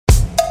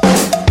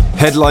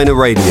Headliner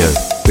Radio,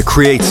 the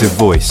creative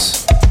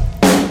voice.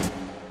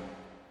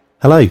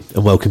 Hello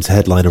and welcome to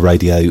Headliner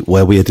Radio,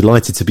 where we are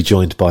delighted to be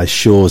joined by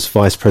Shure's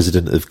Vice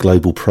President of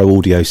Global Pro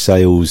Audio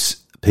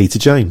Sales, Peter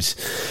James.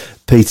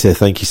 Peter,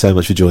 thank you so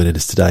much for joining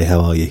us today. How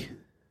are you?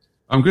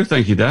 I'm good,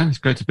 thank you, Dan. It's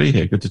great to be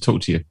here. Good to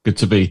talk to you. Good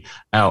to be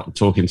out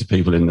talking to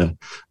people in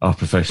our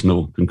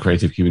professional and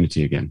creative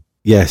community again.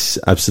 Yes,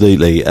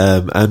 absolutely.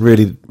 And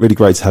really, really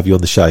great to have you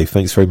on the show.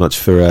 Thanks very much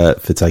for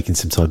taking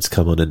some time to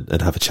come on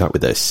and have a chat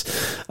with us.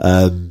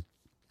 And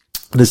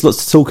there's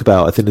lots to talk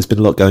about. I think there's been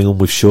a lot going on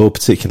with Shure,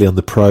 particularly on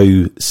the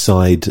pro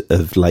side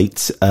of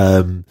late.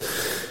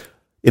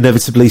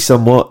 Inevitably,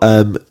 somewhat.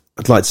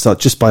 I'd like to start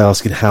just by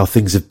asking how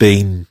things have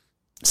been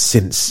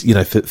since,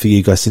 for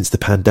you guys, since the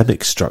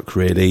pandemic struck,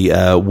 really.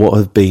 What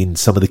have been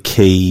some of the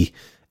key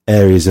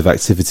areas of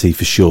activity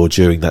for Shure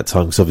during that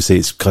time? Because obviously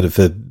it's kind of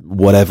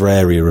whatever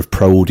area of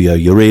pro audio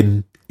you're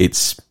in,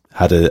 it's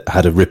had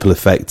a ripple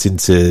effect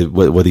into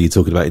whether you're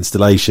talking about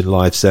installation,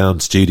 live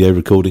sound, studio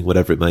recording,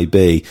 whatever it may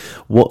be.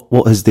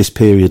 What has this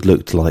period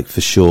looked like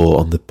for Shure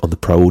on the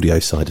pro audio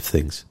side of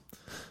things?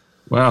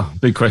 Well,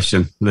 big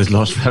question. There's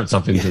lots wrapped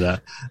up into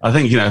that. I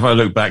think, if I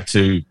look back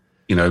to,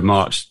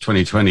 March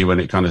 2020, when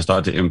it kind of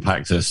started to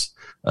impact us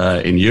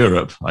in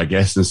Europe, I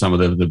guess, and some of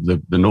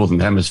the Northern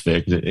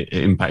Hemisphere, because it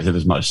impacted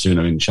us much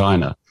sooner in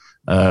China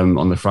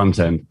on the front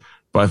end.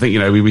 But I think,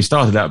 we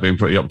started out being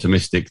pretty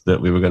optimistic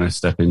that we were going to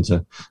step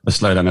into a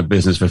slowdown of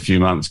business for a few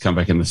months, come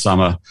back in the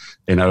summer,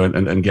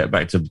 and get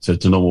back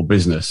to normal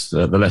business.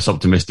 The less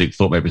optimistic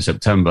thought maybe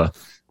September.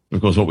 Of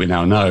course, what we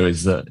now know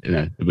is that,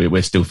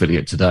 we're still feeling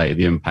it today.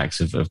 The impacts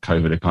of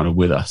COVID are kind of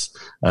with us.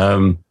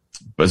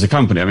 But as a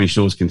company,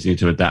 Shure's continue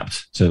to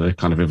adapt to the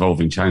kind of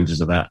evolving challenges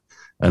of that,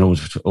 and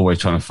always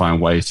trying to find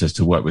ways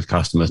to work with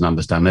customers and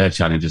understand their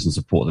challenges and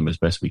support them as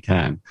best we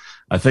can.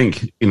 I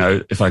think,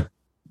 if I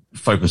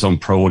focus on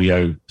pro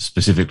audio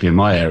specifically in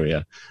my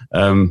area,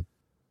 from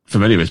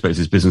many respects,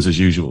 it's business as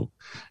usual.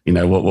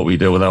 What we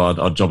do, although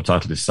our job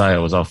title is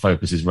sales, our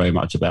focus is very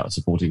much about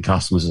supporting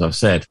customers, as I've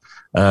said,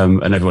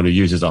 and everyone who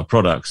uses our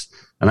products.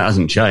 And that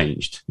hasn't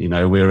changed.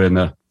 We're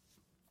in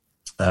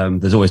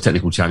there's always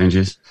technical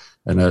challenges,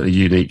 and the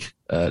unique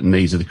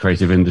needs of the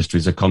creative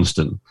industries are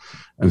constant.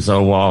 And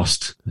so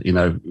whilst,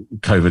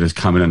 COVID has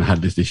come in and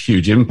had this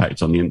huge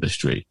impact on the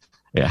industry,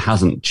 it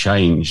hasn't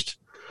changed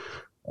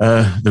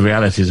the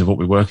realities of what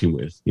we're working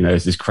with.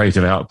 It's this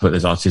creative output,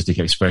 there's artistic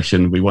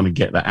expression. We want to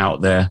get that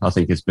out there. I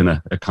think it's been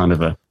a kind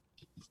of a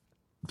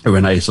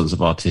renaissance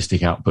of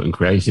artistic output and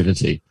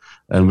creativity.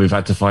 And we've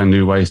had to find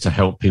new ways to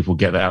help people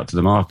get that out to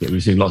the market.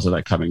 We've seen lots of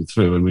that coming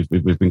through, and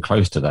we've been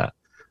close to that.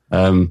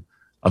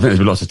 I think there's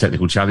been lots of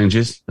technical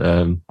challenges.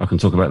 I can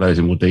talk about those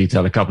in more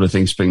detail. A couple of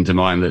things spring to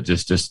mind that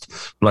just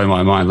blow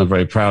my mind. I'm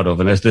very proud of.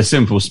 And there's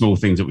simple, small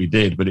things that we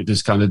did, but it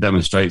just kind of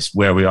demonstrates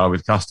where we are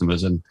with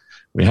customers. And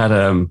we had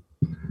a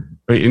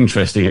very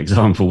interesting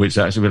example, which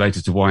actually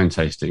related to wine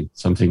tasting,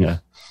 something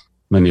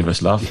many of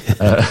us love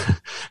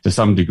to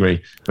some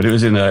degree. But it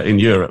was in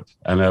Europe,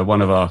 and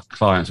one of our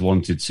clients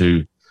wanted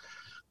to.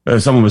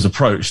 Someone was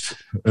approached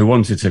who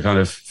wanted to kind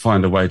of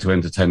find a way to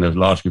entertain a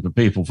large group of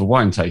people for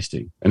wine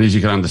tasting. And as you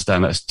can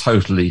understand, that's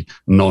totally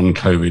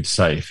non-COVID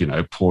safe.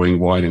 Pouring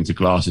wine into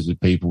glasses with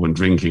people and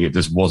drinking it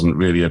just wasn't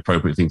really an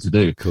appropriate thing to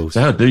do. Cool.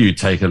 So how do you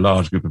take a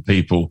large group of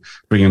people,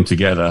 bring them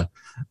together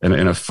in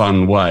a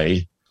fun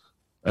way,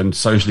 and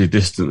socially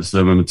distance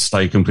them and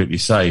stay completely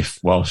safe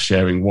while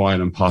sharing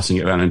wine and passing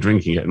it around and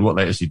drinking it? And what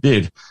they actually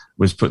did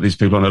was put these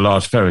people on a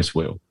large Ferris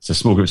wheel. So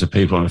small groups of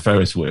people on a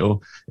Ferris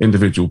wheel,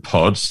 individual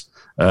pods,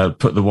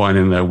 put the wine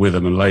in there with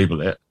them and label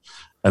it,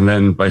 and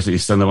then basically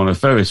send them on a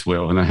Ferris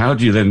wheel. And then how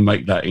do you then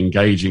make that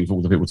engaging for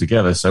all the people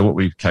together? So what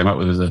we came up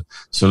with is a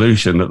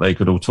solution that they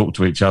could all talk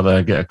to each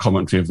other, get a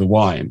commentary of the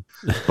wine,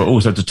 but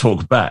also to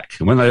talk back.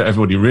 And when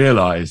everybody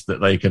realized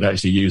that they could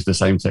actually use the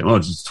same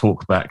technology to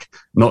talk back,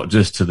 not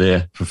just to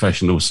their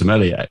professional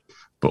sommelier,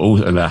 but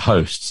also and their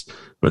hosts,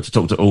 but to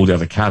talk to all the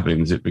other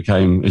cabins, it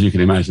became, as you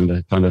can imagine,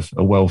 a kind of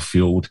a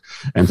well-fueled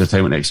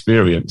entertainment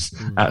experience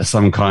at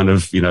some kind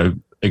of,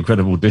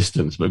 incredible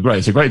distance, but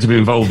great. So great to be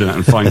involved in that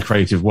and find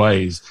creative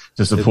ways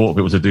to support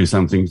people to do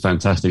something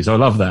fantastic. So I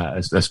love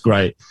that. That's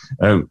great.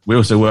 We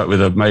also work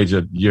with a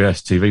major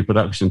US TV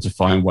production to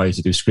find ways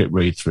to do script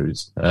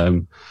read-throughs.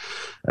 And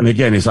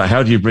again, it's like,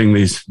 how do you bring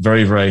these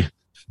very, very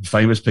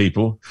famous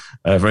people,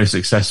 very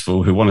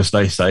successful, who want to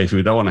stay safe,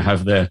 who don't want to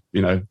have their,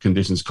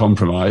 conditions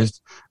compromised,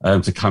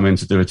 to come in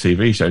to do a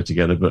TV show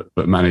together,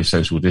 but manage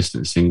social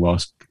distancing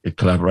whilst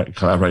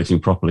collaborating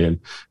properly. And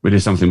we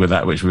did something with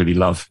that, which we really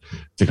love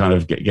to kind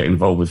of get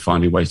involved with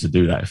finding ways to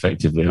do that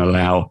effectively and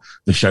allow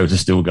the show to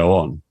still go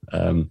on.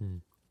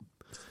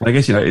 I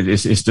guess,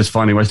 it's just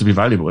finding ways to be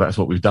valuable. That's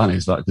what we've done.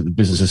 Is like the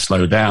business has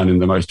slowed down in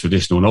the most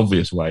traditional and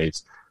obvious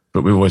ways,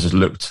 but we've always just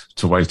looked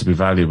to ways to be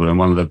valuable. And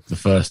one of the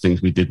first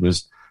things we did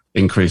was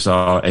increase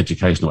our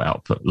educational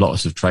output,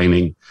 lots of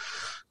training,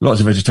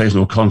 lots of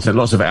educational content,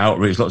 lots of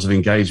outreach, lots of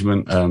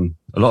engagement,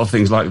 a lot of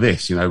things like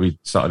this. We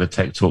started a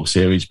tech talk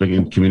series,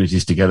 bringing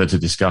communities together to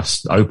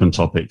discuss open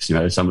topics.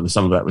 Some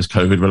of that was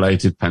COVID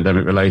related,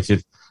 pandemic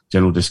related.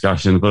 general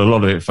discussion, but a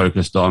lot of it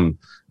focused on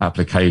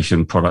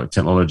application, product,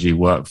 technology,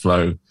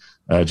 workflow,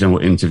 general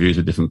interviews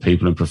with different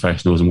people and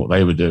professionals and what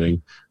they were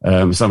doing.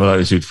 Some of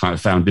those who'd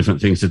found different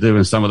things to do,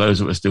 and some of those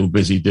that were still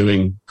busy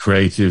doing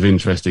creative,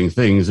 interesting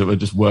things that were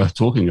just worth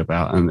talking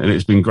about. And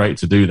it's been great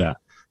to do that.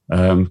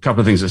 A couple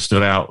of things that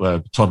stood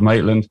out, Todd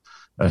Maitland,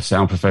 a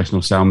sound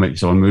professional, sound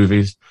mixer on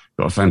movies,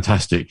 got a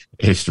fantastic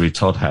history,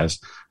 Todd has.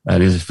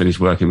 And he's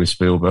finished working with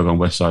Spielberg on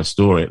West Side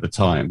Story at the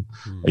time,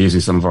 using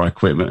some of our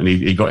equipment. And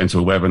he got into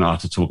a webinar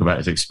to talk about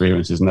his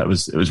experiences, and it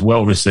was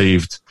well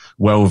received,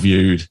 well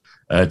viewed.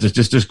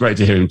 Just great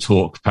to hear him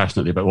talk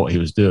passionately about what he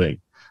was doing.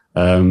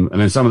 And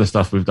then some of the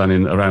stuff we've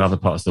done around other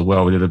parts of the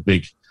world. We did a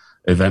big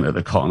event at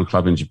the Cotton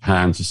Club in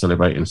Japan to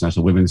celebrate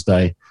International Women's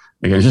Day.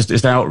 Again,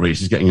 it's outreach,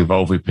 just getting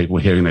involved with people,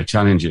 hearing their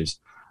challenges,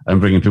 and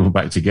bringing people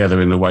back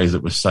together in the ways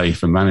that were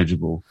safe and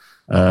manageable.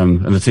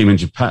 And the team in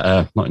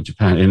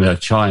Japan, in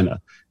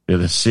China,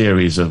 did a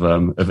series of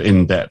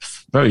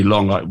in-depth, very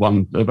long,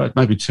 about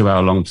maybe 2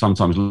 hour long,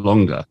 sometimes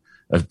longer,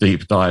 of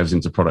deep dives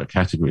into product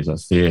categories like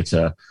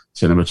theatre,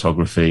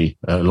 cinematography,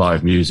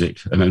 live music,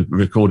 and then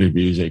recorded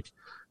music.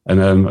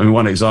 And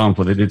one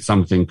example, they did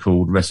something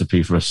called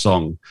Recipe for a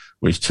Song,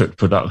 which took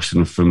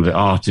production from the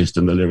artist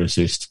and the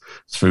lyricist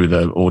through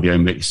the audio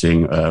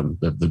mixing,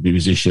 the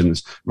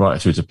musicians, right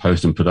through to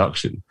post and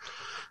production.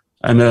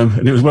 And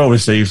it was well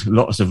received,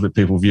 lots of the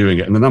people viewing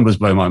it. And the numbers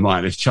blow my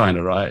mind. It's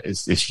China, right?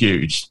 It's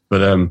huge.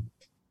 But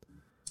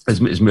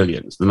it's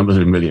millions. The numbers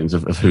are in millions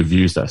of who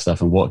views that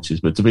stuff and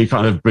watches. But to be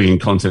kind of bringing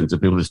content to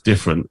people that's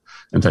different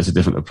and takes a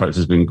different approach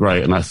has been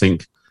great. And I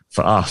think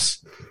for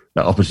us,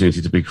 that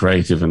opportunity to be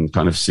creative and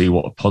kind of see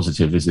what a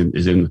positive is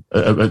in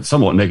a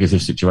somewhat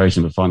negative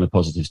situation, but find the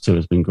positives too,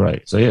 has been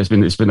great. So yeah, it's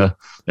been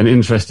an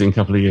interesting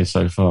couple of years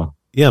so far.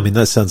 Yeah, I mean,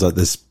 that sounds like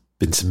there's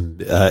been some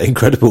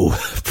incredible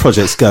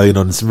projects going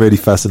on, some really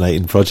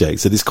fascinating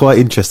projects. And it's quite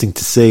interesting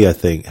to see, I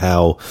think,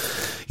 how,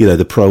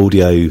 the pro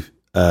audio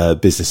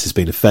business has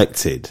been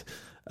affected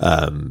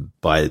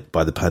by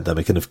the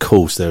pandemic. And of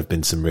course, there have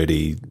been some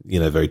really,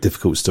 very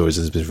difficult stories.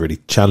 There's been really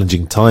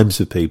challenging times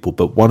for people.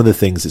 But one of the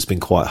things that's been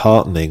quite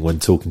heartening when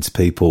talking to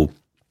people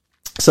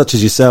such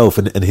as yourself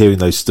and hearing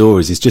those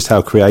stories is just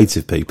how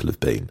creative people have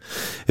been.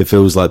 It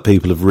feels like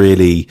people have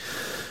really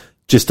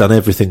just done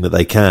everything that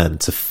they can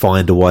to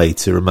find a way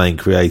to remain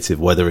creative,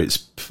 whether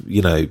it's,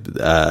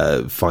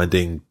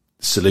 finding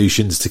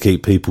solutions to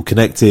keep people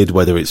connected,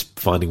 whether it's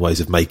finding ways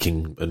of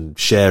making and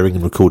sharing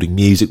and recording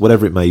music,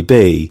 whatever it may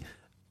be.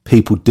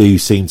 People do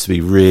seem to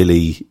be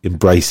really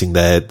embracing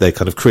their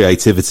kind of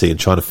creativity and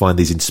trying to find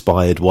these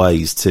inspired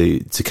ways to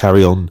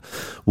carry on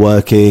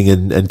working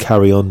and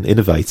carry on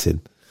innovating.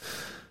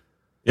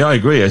 Yeah, I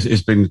agree.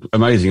 It's been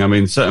amazing. I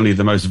mean, certainly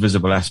the most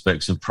visible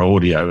aspects of pro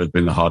audio have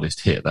been the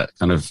hardest hit, that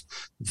kind of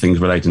things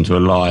relating to a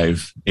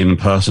live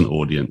in-person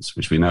audience,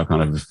 which we now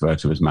kind of refer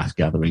to as mass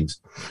gatherings.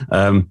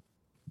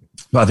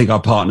 But I think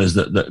our partners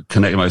that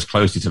connect most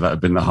closely to that have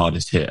been the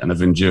hardest hit and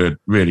have endured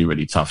really,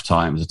 really tough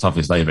times, the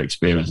toughest they've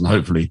experienced, and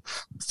hopefully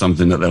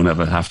something that they'll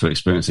never have to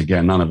experience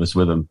again, none of us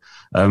with them.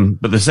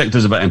 But the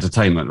sector's about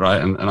entertainment,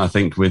 right? And I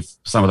think with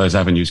some of those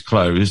avenues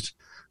closed,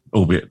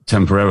 albeit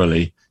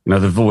temporarily,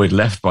 the void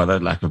left by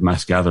that lack of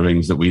mass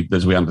gatherings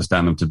as we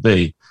understand them to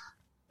be,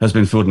 has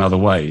been filled in other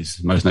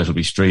ways, most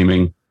notably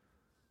streaming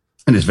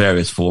in its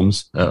various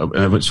forms,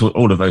 which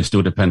all of those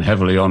still depend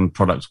heavily on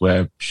products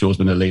where Shure's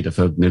been a leader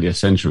for nearly a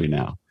century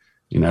now.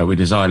 We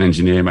design,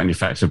 engineer,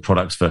 manufacture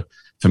products for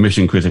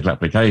mission critical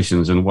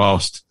applications. And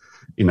whilst,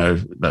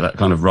 that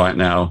kind of right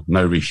now,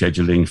 no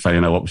rescheduling, failure,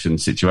 no option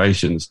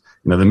situations,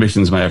 the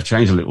missions may have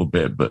changed a little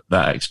bit, but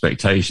that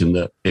expectation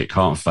that it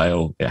can't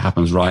fail, it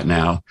happens right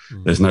now,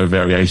 there's no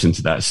variation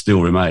to that,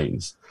 still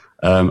remains.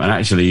 And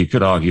actually you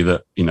could argue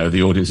that,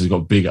 the audience has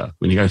got bigger.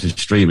 When you go to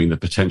streaming, the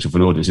potential for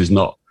an audience is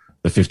not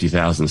the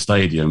 50,000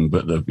 stadium,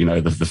 but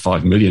the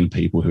 5 million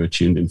people who are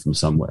tuned in from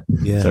somewhere.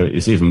 Yeah. So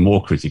it's even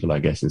more critical, I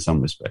guess, in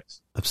some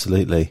respects.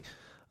 Absolutely.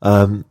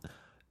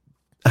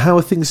 How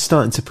are things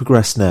starting to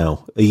progress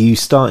now? Are you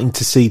starting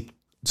to see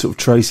sort of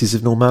traces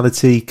of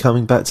normality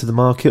coming back to the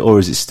market, or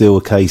is it still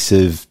a case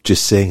of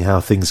just seeing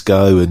how things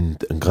go and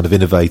kind of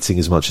innovating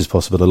as much as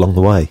possible along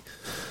the way?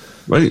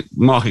 Well,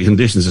 market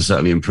conditions are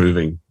certainly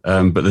improving,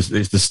 but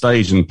it's the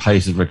stage and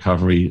pace of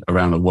recovery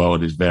around the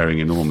world is varying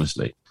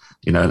enormously.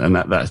 And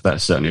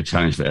that's certainly a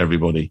challenge for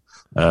everybody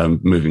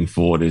moving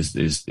forward is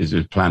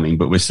with planning.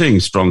 But we're seeing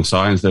strong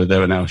signs.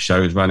 There are now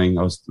shows running.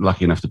 I was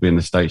lucky enough to be in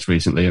the States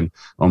recently and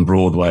on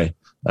Broadway.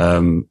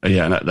 And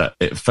that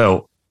it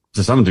felt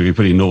to some degree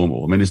pretty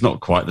normal. I mean, it's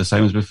not quite the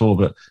same as before,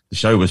 but the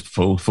show was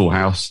full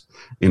house.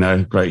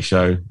 Great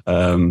show.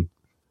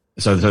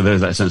 So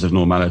there's that sense of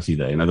normality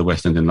there. The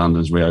West End in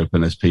London's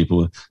reopened, there's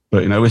people,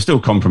 but we're still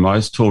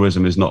compromised.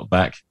 Tourism is not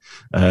back.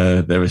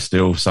 There are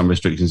still some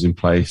restrictions in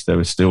place.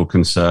 There is still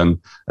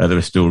concern. There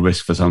is still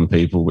risk for some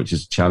people, which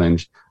is a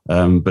challenge.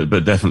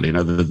 But definitely,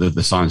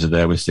 the signs are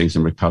there. We're seeing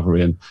some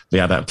recovery, and the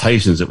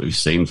adaptations that we've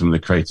seen from the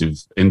creative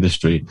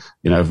industry,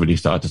 have really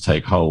started to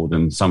take hold.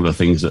 And some of the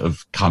things that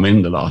have come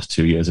in the last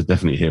 2 years are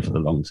definitely here for the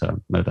long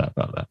term. No doubt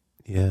about that.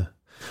 Yeah.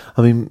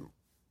 I mean,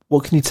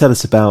 what can you tell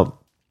us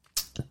about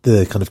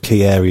the kind of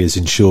key areas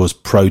in Shore's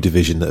Pro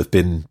division that have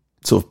been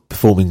sort of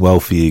performing well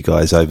for you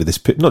guys over this,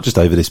 not just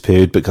over this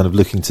period, but kind of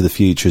looking to the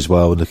future as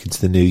well and looking to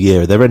the new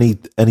year? Are there any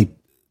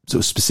sort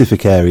of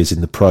specific areas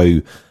in the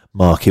Pro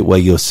market where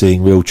you're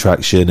seeing real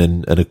traction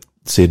and are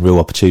seeing real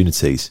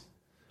opportunities?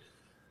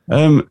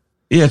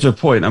 Yeah, to a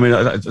point. I mean,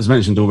 as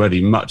mentioned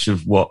already, much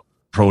of what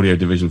Pro Audio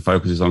division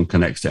focuses on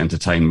connects to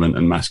entertainment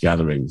and mass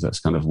gatherings. That's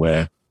kind of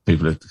where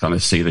people kind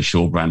of see the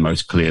Shure brand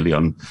most clearly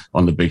on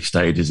the big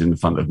stages in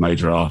front of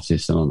major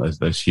artists and on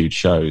those huge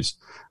shows.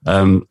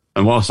 And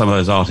while some of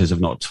those artists have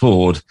not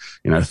toured,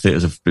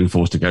 theatres have been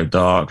forced to go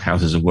dark,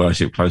 houses of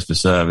worship closed for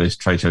service,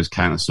 trade shows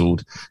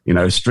cancelled,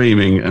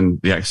 streaming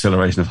and the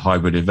acceleration of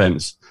hybrid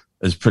events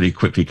has pretty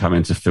quickly come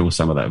in to fill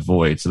some of that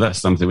void. So that's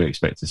something we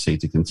expect to see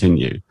to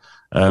continue.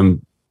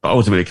 But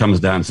ultimately, it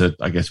comes down to,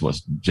 I guess,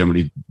 what's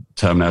generally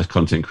termed now as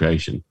content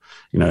creation,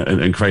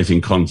 and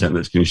creating content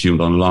that's consumed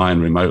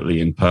online,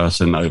 remotely, in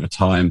person, over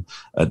time,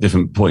 at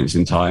different points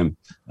in time,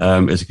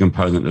 is a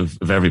component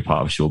of every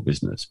part of Shure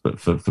business. But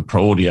for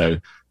Pro Audio,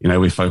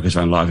 we focus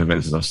around live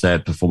events, as I've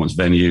said, performance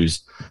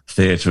venues,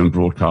 theatre and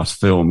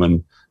broadcast film.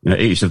 And,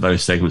 each of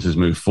those segments has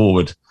moved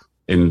forward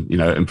in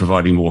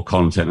providing more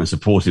content and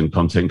supporting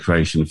content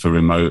creation for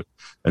remote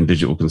and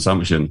digital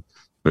consumption.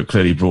 But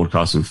clearly,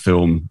 broadcast and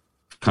film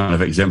kind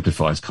of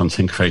exemplifies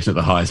content creation at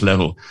the highest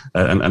level.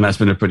 And that's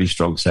been a pretty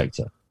strong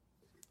sector.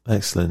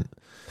 Excellent.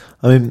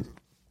 I mean,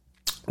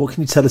 what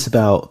can you tell us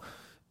about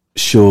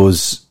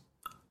Shure's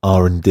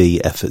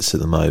R&D efforts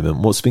at the moment?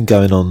 What's been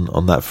going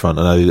on that front?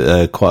 I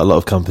know quite a lot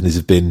of companies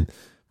have been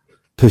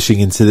pushing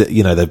into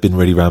they've been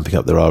really ramping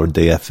up their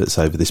R&D efforts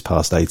over this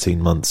past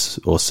 18 months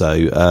or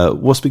so.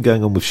 What's been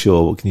going on with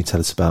Shure? What can you tell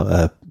us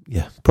about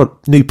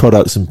new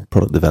products and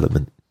product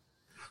development?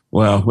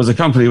 Well, as a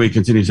company, we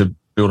continue to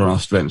build on our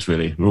strengths,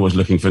 really. We're always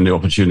looking for new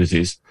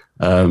opportunities.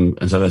 And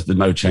so there's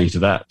no change to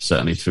that,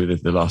 certainly through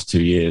the last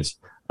 2 years.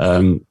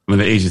 The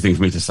easiest thing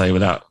for me to say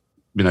without,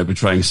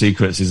 betraying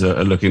secrets is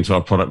a look into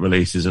our product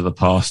releases of the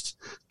past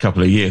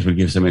couple of years would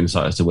give some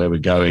insight as to where we're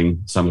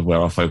going, some of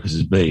where our focus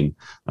has been.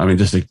 I mean,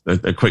 just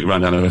a quick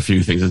rundown of a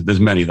few things. There's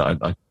many that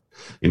I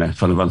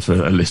trying to run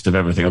through a list of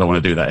everything. I don't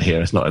want to do that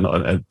here. It's not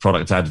a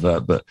product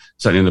advert, but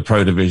certainly in the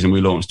Pro division,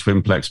 we launched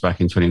Twinplex back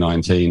in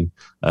 2019.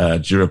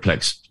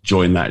 Duraplex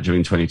joined that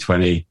during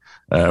 2020.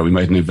 We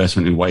made an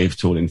investment in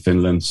WaveTool in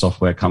Finland,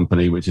 software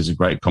company, which is a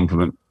great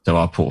complement to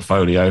our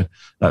portfolio.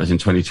 That was in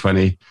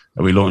 2020.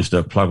 We launched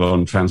a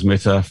plug-on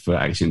transmitter for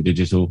Accent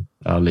Digital,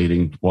 our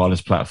leading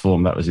wireless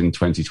platform. That was in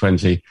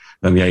 2020.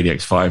 Then the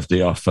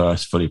ADX5D, our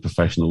first fully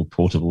professional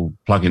portable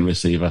plug-in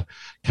receiver,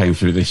 came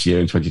through this year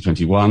in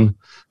 2021.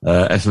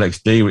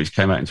 SLX-D, which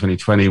came out in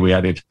 2020, we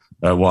added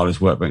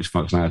wireless workbench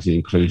functionality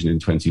inclusion in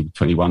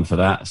 2021 for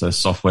that. So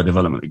software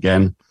development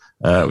again.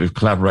 We've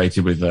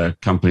collaborated with a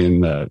company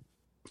in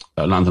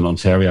London,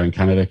 Ontario in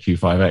Canada,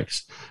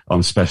 Q5X,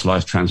 on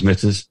specialized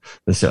transmitters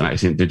that sit on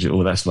Accent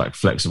Digital. That's like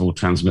flexible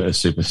transmitters,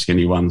 super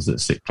skinny ones that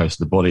sit close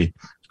to the body.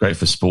 It's great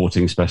for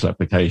sporting, special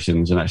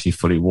applications, and actually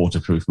fully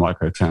waterproof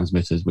micro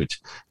transmitters, which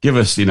give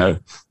us,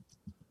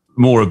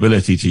 more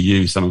ability to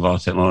use some of our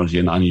technology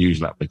in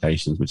unusual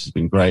applications, which has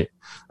been great.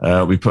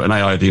 We put an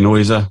AI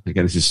denoiser,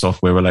 again, this is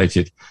software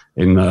related,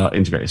 in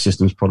integrated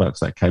systems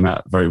products that came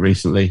out very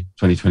recently,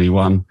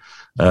 2021.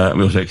 And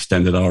we also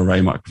extended our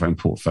array microphone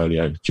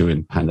portfolio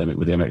during pandemic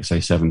with the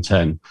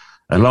MXA710.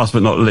 And last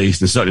but not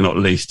least, and certainly not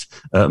least,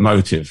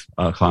 Motive,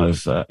 our kind of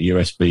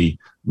USB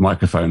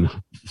microphone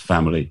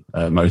family,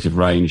 Motive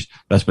range,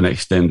 that's been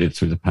extended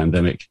through the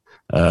pandemic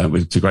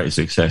to great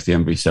success. The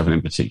MV7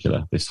 in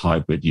particular, this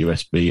hybrid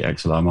USB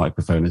XLR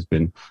microphone has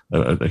been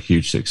a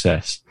huge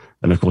success.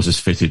 And of course, it's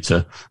fitted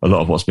to a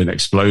lot of what's been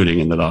exploding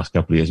in the last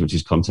couple of years, which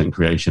is content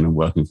creation and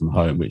working from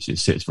home, which it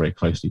sits very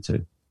closely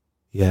to.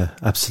 Yeah,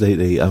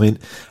 absolutely. I mean,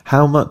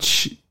 how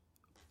much,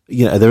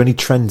 are there any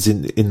trends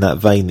in that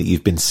vein that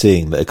you've been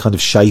seeing that are kind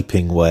of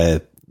shaping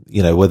where,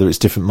 whether it's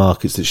different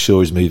markets that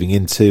Shure is moving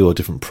into or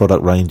different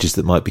product ranges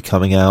that might be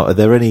coming out? Are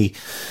there any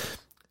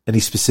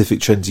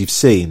specific trends you've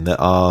seen that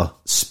are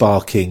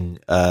sparking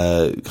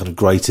kind of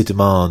greater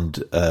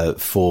demand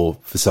for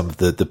some of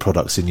the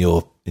products in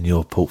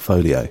your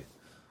portfolio?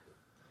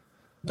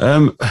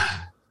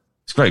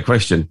 It's a great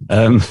question.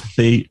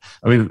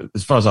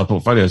 As far as our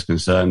portfolio is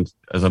concerned,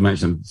 as I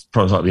mentioned,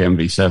 products like the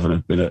MV7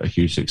 have been a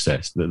huge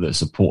success that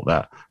support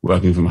that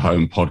working from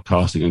home,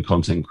 podcasting and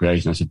content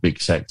creation. That's a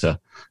big sector.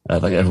 I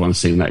think everyone's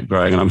seen that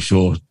growing. And I'm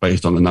sure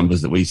based on the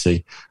numbers that we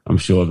see, I'm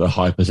sure the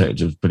high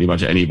percentage of pretty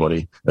much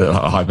anybody,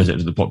 a high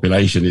percentage of the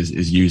population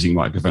is using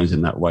microphones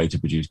in that way to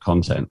produce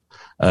content.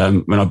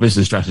 When our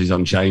business strategy is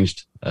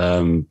unchanged,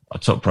 our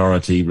top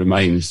priority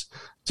remains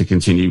to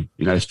continue,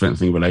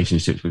 strengthening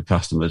relationships with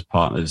customers,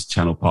 partners,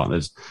 channel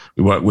partners.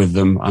 We work with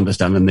them,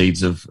 understand the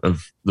needs of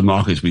the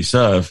markets we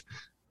serve,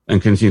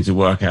 and continue to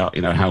work out,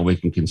 how we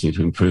can continue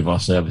to improve our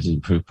services,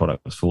 improve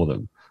products for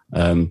them.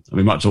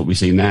 Much of what we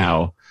see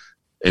now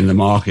in the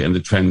market and the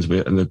trends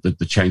and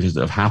the changes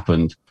that have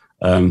happened,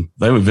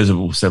 they were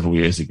visible several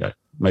years ago,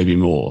 maybe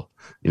more.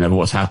 But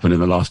what's happened in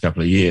the last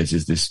couple of years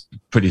is this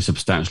pretty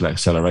substantial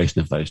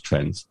acceleration of those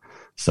trends.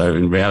 So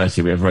in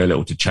reality, we have very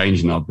little to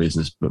change in our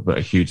business, but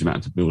a huge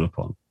amount to build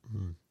upon.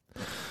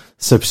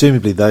 So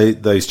presumably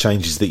those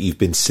changes that you've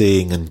been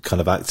seeing and kind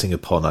of acting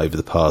upon over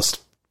the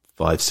past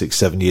 5, 6,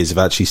 7 years have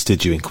actually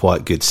stood you in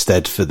quite good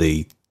stead for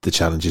the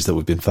challenges that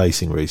we've been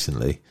facing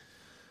recently.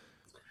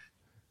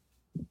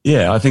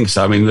 Yeah, I think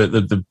so. I mean,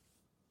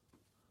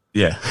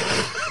 yeah.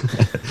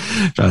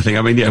 Trying to think.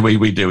 I mean, yeah,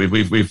 we do.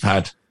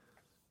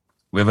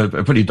 We have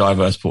a pretty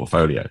diverse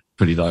portfolio.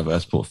 The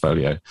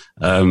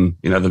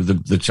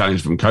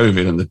challenge from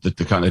COVID and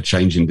the kind of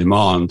change in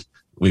demand,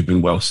 we've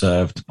been well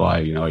served by,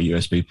 a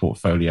USB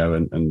portfolio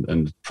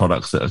and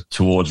products that are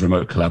towards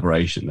remote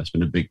collaboration. That's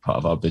been a big part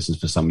of our business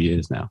for some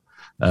years now.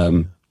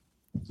 And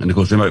of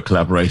course, remote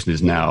collaboration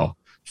is now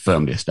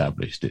firmly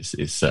established.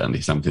 It's certainly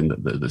something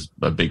that's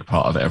a big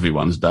part of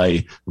everyone's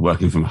day,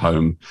 working from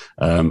home.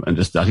 And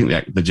just, I think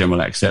the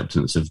general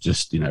acceptance of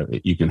just,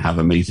 you can have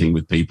a meeting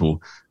with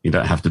people, you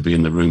don't have to be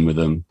in the room with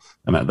them.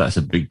 And that's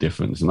a big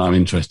difference. And I'm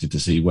interested to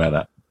see where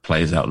that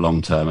plays out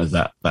long term, as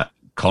that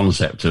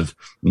concept of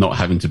not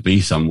having to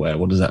be somewhere.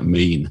 What does that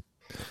mean?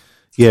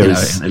 Yeah,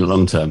 in the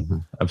long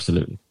term.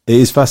 Absolutely. It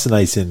is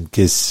fascinating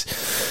because,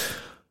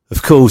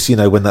 of course, when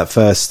when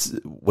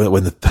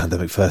the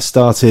pandemic first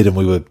started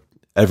and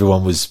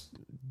everyone was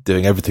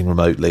doing everything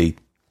remotely,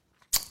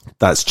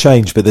 that's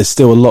changed, but there's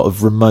still a lot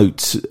of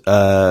remote,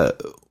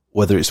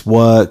 whether it's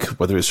work,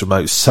 whether it's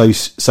remote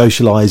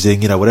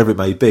socializing, whatever it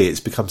may be. It's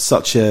become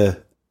such a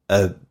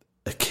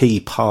key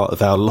part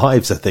of our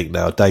lives, I think,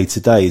 now, day to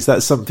day. Is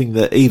that something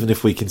that, even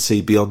if we can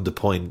see beyond a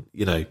point,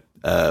 when,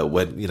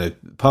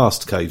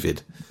 past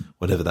COVID,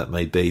 whatever that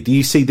may be, do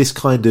you see this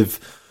kind of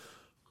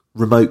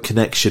remote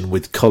connection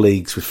with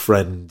colleagues, with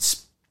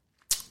friends,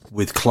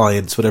 with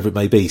clients, whatever it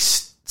may be,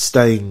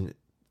 staying,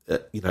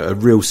 a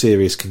real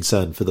serious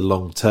concern for the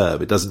long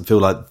term? It doesn't feel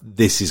like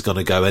this is going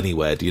to go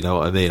anywhere. Do you know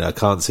what I mean? I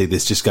can't see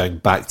this just going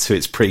back to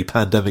its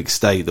pre-pandemic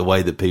state, the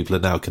way that people are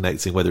now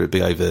connecting, whether it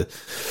be over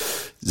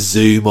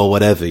Zoom or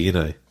whatever,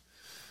 Yeah,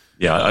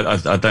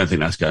 I don't think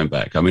that's going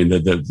back. I mean,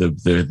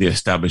 the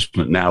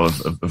establishment now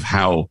of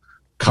how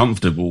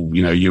comfortable,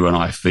 you and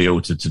I feel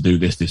to do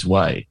this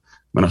way.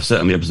 I mean, I've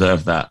certainly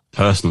observed that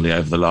personally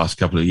over the last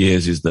couple of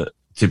years, is that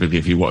typically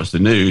if you watch the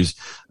news,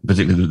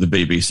 particularly the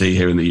BBC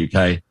here in the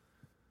UK,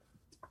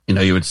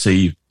 you would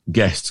see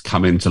guests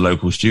come into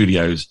local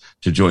studios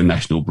to join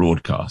national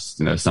broadcasts.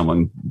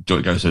 Someone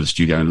goes to the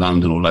studio in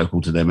London or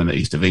local to them in the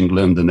east of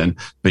England and then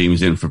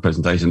beams in for a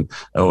presentation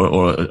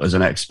or as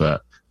an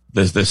expert.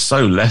 There's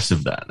so less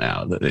of that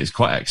now that it's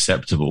quite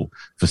acceptable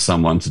for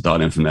someone to dial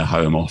in from their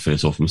home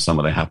office or from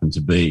somewhere they happen to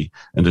be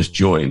and just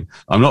join.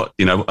 I'm not,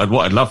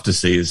 what I'd love to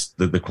see is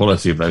that the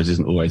quality of those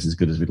isn't always as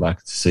good as we'd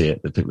like to see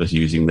it. That people are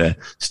using their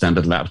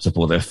standard laptop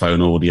or their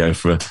phone audio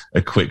for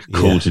a quick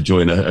call to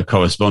join a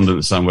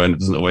correspondent somewhere, and it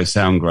doesn't always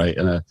sound great.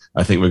 And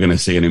I think we're going to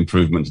see an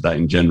improvement to that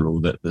in general,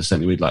 that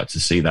certainly we'd like to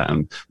see that.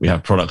 And we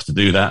have products to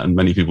do that and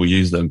many people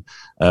use them.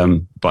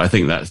 But I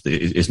think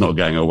it's not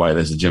going away.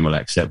 There's a general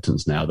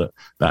acceptance now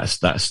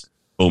that's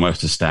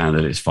almost a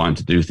standard. It's fine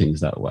to do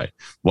things that way.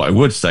 What I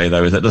would say,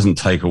 though, is that doesn't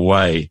take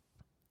away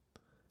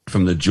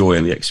from the joy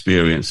and the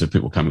experience of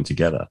people coming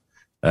together,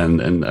 and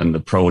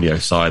the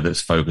Prolio side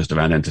that's focused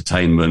around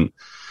entertainment,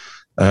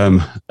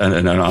 and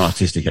an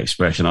artistic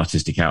expression,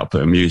 artistic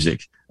output of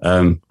music.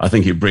 I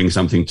think it brings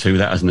something to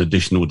that as an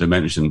additional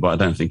dimension, but I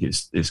don't think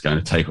it's going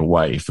to take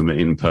away from an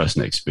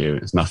in-person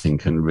experience. Nothing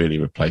can really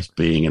replace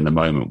being in the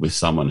moment with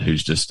someone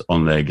who's just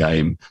on their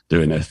game,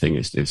 doing their thing.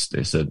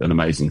 It's an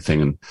amazing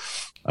thing. And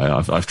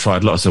I've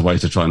tried lots of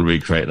ways to try and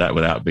recreate that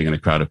without being in a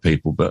crowd of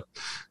people, but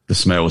the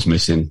smell's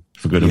missing,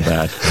 for good and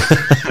bad.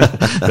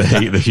 The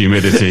heat, the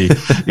humidity,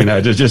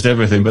 just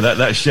everything. But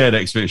that shared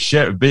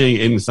experience, being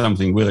in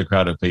something with a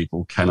crowd of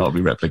people, cannot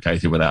be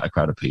replicated without a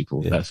crowd of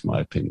people. Yeah. That's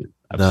my opinion.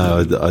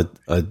 Absolutely. No,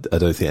 I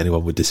don't think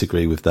anyone would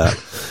disagree with that.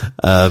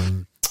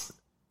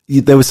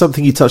 There was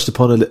something you touched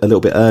upon a little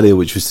bit earlier,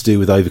 which was to do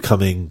with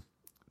overcoming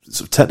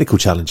sort of technical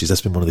challenges.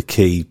 That's been one of the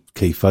key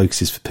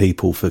focuses for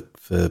people for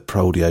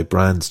Prolio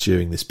brands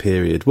during this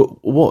period.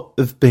 What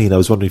have been, I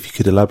was wondering if you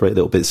could elaborate a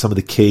little bit, some of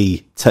the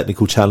key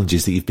technical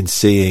challenges that you've been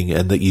seeing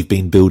and that you've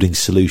been building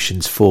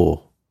solutions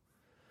for?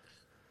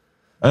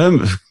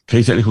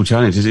 Key technical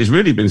challenges, it's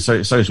really been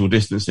social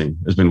distancing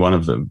has been one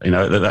of them.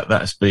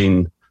 That's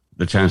been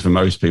the challenge for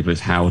most people,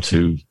 is how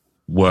to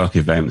work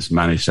events,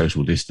 manage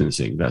social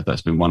distancing.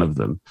 That's been one of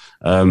them.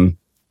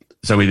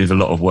 So we did a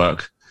lot of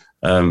work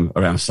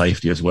around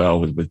safety as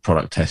well, with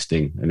product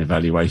testing and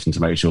evaluation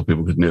to make sure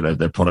people could know that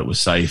their product was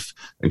safe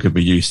and could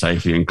be used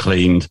safely and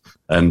cleaned,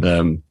 and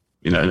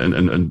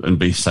and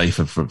be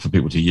safer for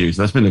people to use.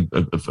 That's been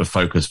a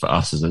focus for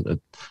us as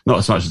not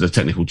as much as a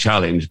technical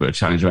challenge, but a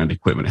challenge around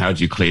equipment. How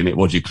do you clean it?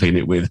 What do you clean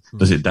it with?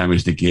 Does it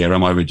damage the gear?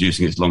 Am I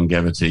reducing its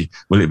longevity?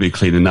 Will it be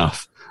clean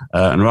enough?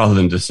 And rather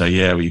than just say,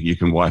 you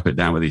can wipe it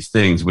down with these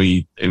things,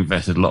 we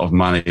invested a lot of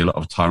money, a lot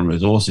of time and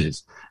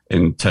resources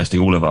in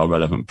testing all of our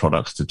relevant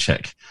products to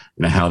check,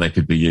 how they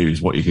could be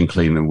used, what you can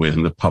clean them with,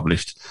 and the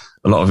published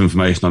a lot of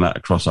information on that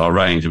across our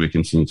range, and we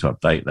continue to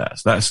update that.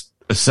 So that's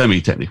a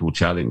semi-technical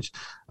challenge.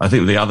 I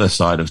think the other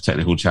side of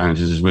technical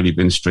challenges has really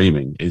been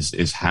streaming,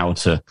 is how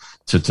to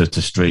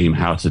stream,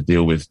 how to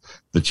deal with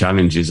the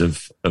challenges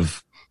of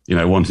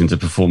wanting to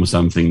perform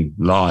something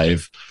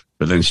live,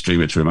 but then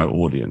stream it to a remote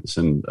audience.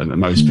 And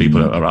most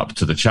people are up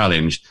to the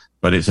challenge,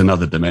 but it's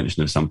another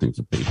dimension of something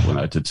for people.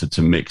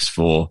 To mix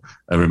for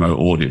a remote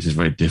audience is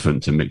very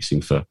different to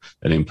mixing for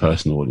an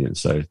in-person audience.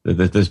 So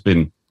there's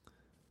been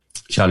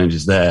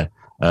challenges there.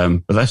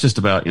 But that's just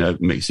about,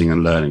 mixing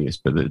and learning.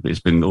 It's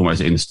been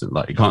almost instant.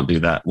 Like, you can't do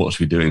that. What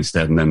should we do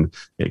instead? And then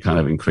it kind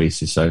of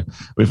increases. So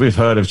we've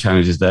heard of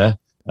challenges there.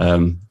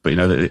 But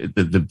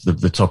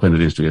the top end of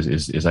the industry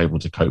is able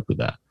to cope with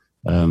that.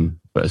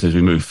 But as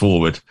we move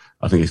forward,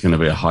 I think it's going to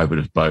be a hybrid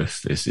of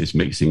both. It's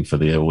mixing for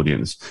the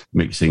audience,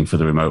 mixing for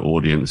the remote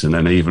audience, and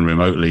then even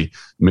remotely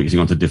mixing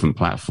onto different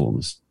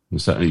platforms.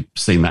 We've certainly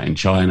seen that in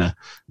China,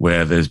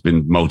 where there's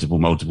been multiple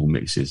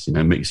mixes,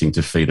 mixing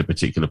to feed a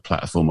particular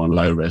platform on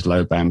low res,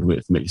 low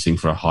bandwidth, mixing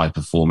for a high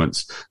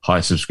performance,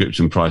 high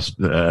subscription price,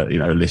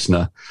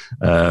 listener,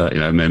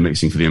 and then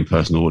mixing for the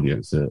in-person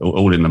audience,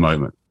 all in the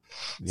moment.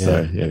 Yeah.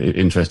 So,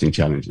 interesting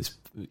challenges.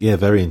 Yeah,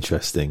 very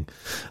interesting.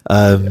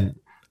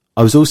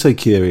 I was also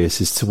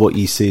curious as to what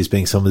you see as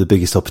being some of the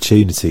biggest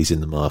opportunities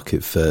in the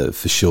market for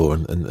Shure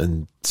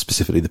and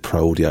specifically the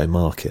pro audio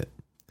market.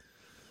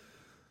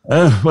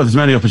 Well, there's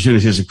many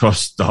opportunities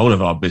across the whole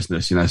of our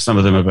business. Some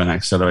of them have been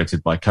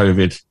accelerated by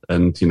COVID,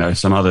 and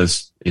some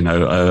others,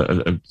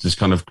 are just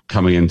kind of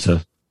coming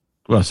into.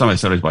 Well, some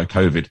accelerated by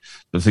COVID,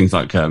 but things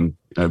like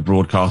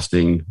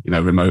broadcasting,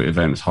 remote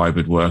events,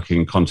 hybrid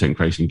working, content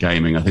creation,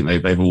 gaming. I think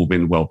they've all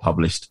been well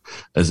published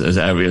as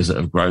areas that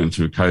have grown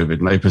through COVID,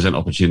 and they present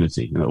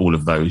opportunity. All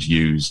of those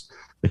use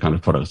the kind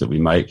of products that we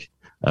make,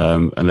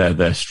 and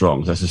they're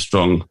strong. So that's a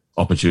strong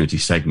opportunity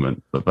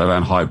segment. But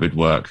around hybrid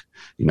work,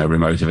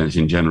 remote events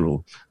in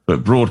general,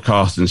 but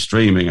broadcast and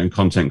streaming and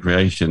content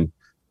creation,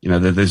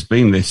 there's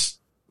been this.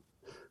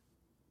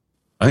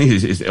 I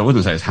think I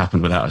wouldn't say it's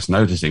happened without us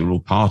noticing. We're all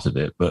part of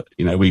it, but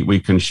we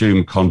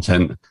consume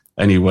content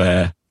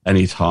anywhere,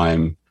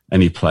 anytime,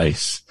 any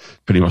place,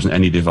 pretty much on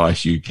any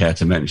device you care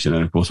to mention.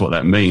 And of course, what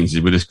that means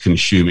is we're just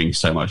consuming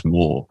so much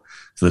more.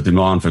 So the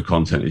demand for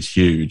content is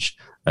huge.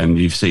 And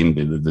you've seen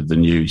the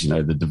news,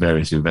 the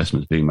various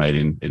investments being made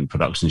in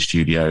production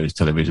studios,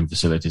 television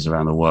facilities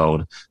around the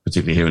world,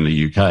 particularly here in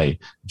the UK,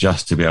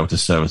 just to be able to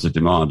service the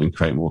demand and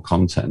create more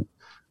content.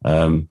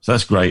 So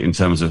that's great in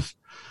terms of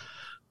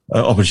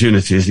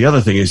opportunities. The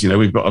other thing is,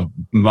 we've got a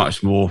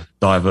much more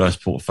diverse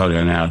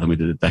portfolio now than we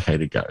did a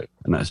decade ago.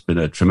 And that's been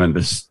a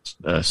tremendous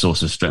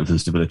source of strength and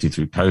stability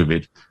through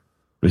COVID.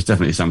 But it's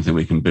definitely something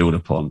we can build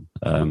upon.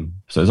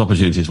 So there's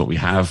opportunities what we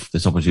have.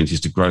 There's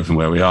opportunities to grow from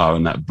where we are,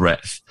 and that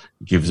breadth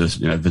gives us,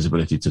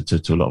 visibility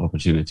to a lot of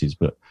opportunities.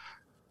 But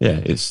yeah,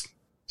 it's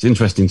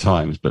interesting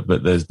times. But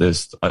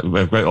we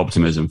have great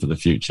optimism for the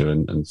future,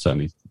 and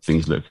certainly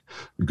things look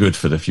good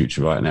for the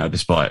future right now,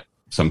 despite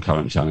some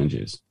current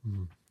challenges.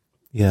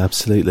 Yeah,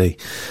 absolutely.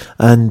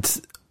 And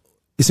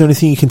is there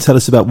anything you can tell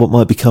us about what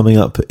might be coming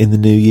up in the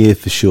new year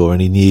for Shure?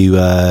 Any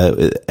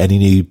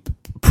new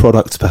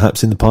products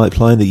perhaps in the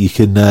pipeline that you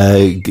can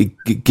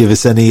give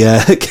us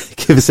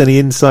any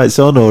insights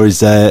on, or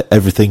is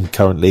everything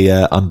currently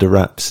under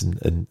wraps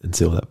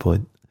until that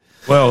point?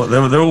 Well,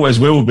 there always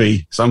will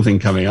be something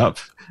coming up,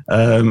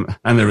 and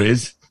there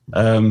is.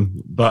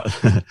 But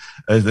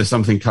there's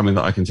something coming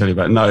that I can tell you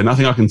about. No,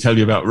 nothing I can tell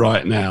you about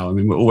right now. I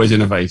mean, we're always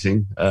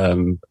innovating,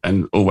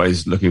 and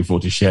always looking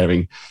forward to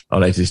sharing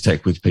our latest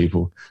tech with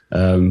people.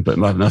 But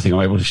nothing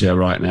I'm able to share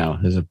right now.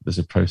 There's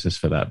a process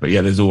for that. But yeah,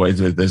 there's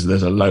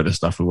a load of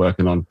stuff we're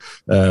working on.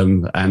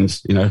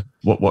 And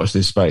watch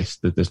this space.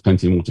 There's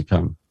plenty more to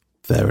come.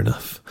 Fair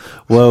enough.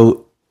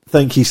 Well,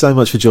 thank you so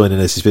much for joining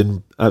us. It's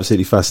been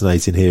absolutely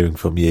fascinating hearing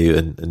from you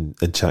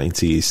and chatting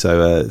to you.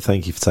 So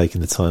thank you for taking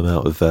the time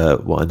out of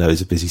what I know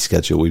is a busy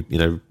schedule. We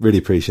really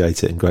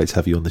appreciate it, and great to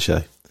have you on the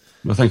show.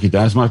 Well, thank you,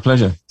 Dan. It's my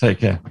pleasure. Take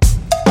care.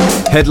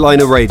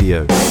 Headliner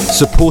Radio,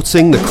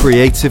 supporting the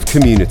creative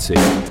community.